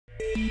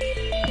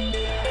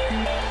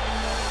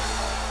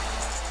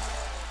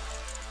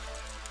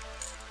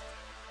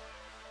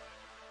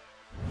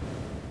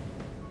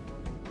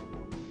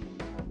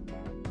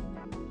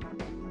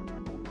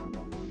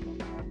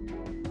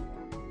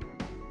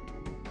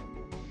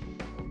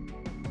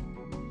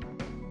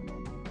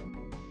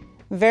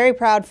Very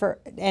proud for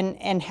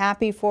and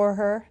happy for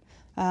her.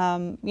 You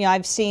know,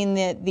 I've seen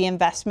the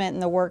investment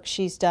and the work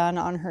she's done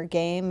on her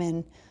game,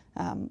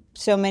 and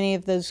so many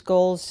of those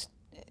goals,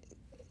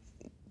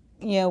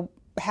 you know,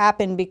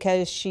 happen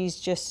because she's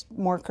just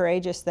more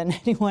courageous than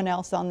anyone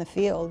else on the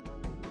field.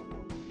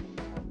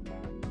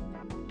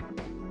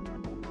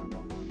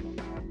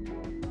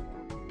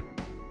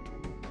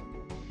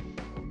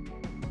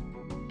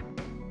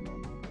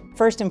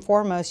 First and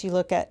foremost, you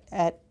look at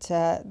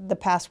the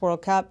past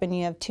World Cup, and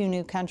you have two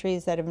new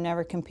countries that have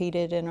never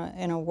competed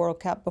in a World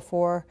Cup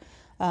before.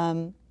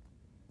 The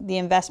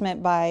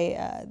investment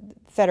by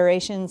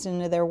federations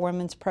into their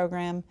women's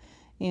program.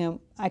 You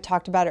know, I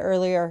talked about it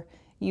earlier.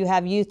 You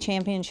have youth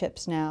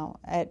championships now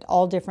at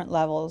all different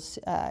levels,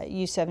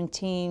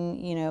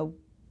 U17, you know,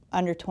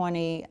 under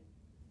 20,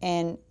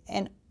 and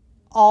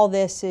all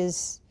this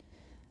is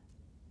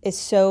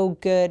so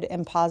good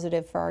and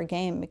positive for our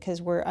game,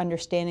 because we're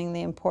understanding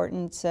the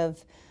importance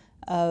of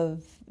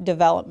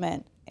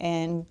development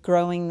and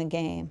growing the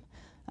game.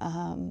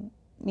 You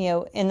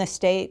know, in the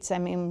States, I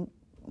mean,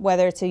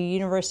 whether it's a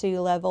university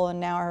level and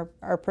now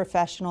our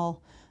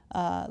professional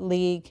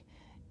league,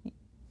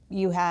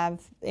 you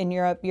have in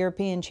Europe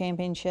European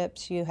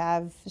championships, you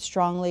have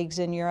strong leagues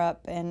in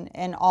Europe,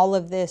 and all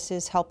of this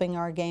is helping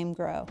our game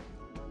grow.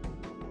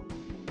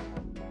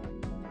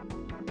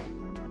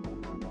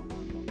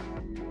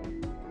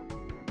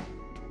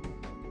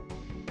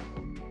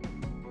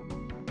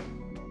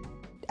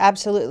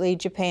 Absolutely,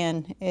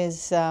 Japan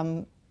is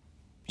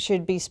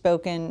should be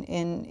spoken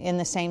in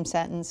the same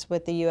sentence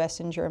with the U.S.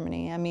 and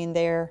Germany. I mean,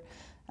 they're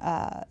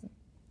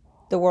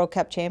the World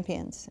Cup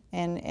champions,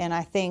 and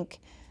I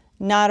think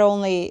not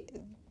only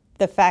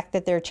the fact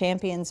that they're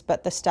champions,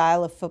 but the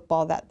style of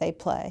football that they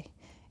play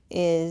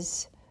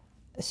is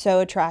so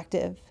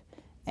attractive,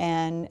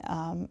 and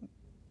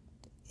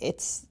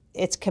it's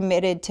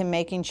committed to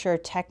making sure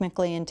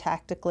technically and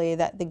tactically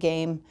that the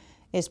game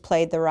is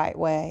played the right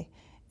way.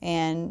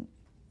 And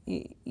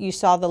you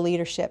saw the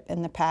leadership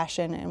and the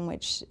passion in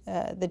which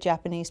the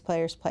Japanese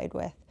players played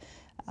with.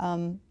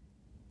 You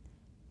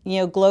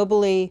know,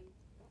 globally,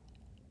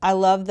 I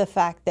love the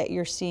fact that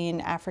you're seeing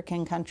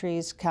African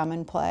countries come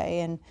and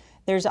play, and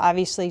there's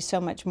obviously so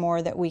much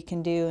more that we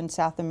can do in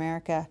South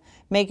America,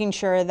 making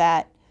sure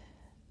that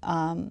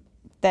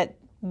that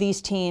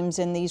these teams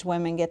and these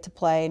women get to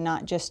play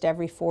not just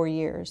every 4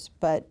 years,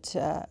 but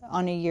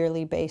on a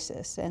yearly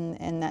basis,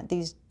 and that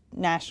these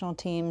national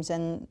teams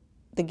and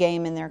the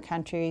game in their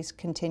countries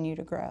continue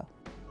to grow.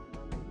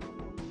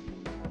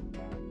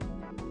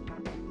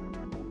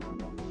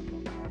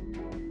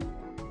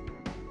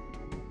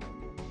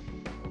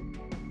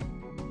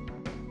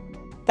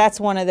 That's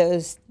one of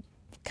those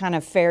kind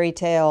of fairy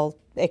tale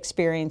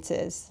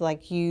experiences.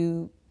 Like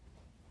you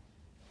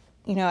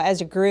know, as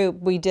a group,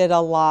 we did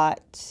a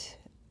lot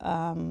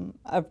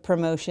of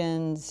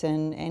promotions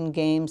and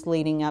games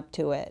leading up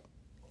to it.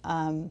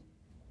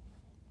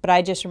 But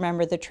I just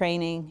remember the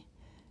training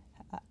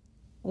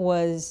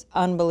was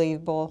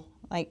unbelievable.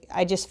 Like,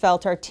 I just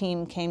felt our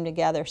team came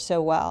together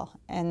so well.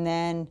 And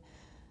then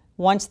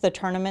once the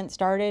tournament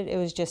started, it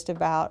was just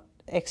about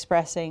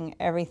expressing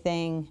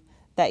everything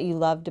that you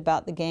loved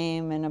about the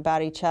game and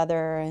about each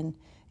other, and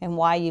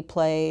why you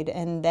played,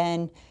 and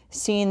then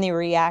seeing the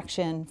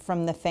reaction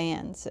from the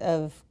fans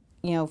of,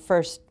 you know,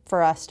 first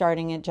for us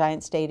starting at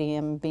Giant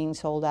Stadium being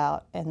sold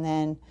out, and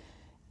then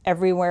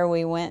everywhere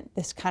we went,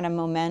 this kind of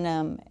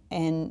momentum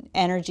and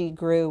energy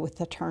grew with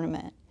the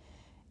tournament.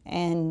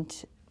 And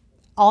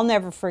I'll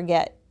never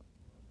forget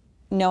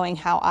knowing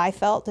how I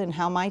felt and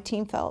how my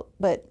team felt,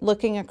 but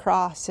looking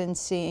across and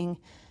seeing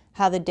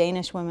how the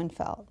Danish women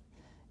felt.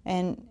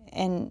 And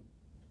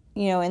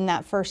you know, in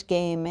that first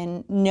game,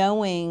 and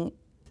knowing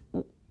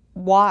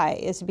why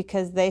is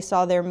because they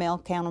saw their male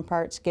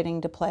counterparts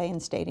getting to play in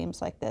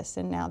stadiums like this,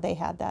 and now they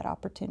had that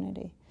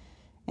opportunity.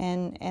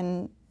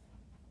 And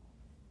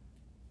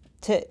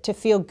to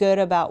feel good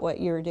about what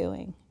you were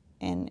doing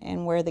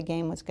and where the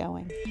game was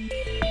going.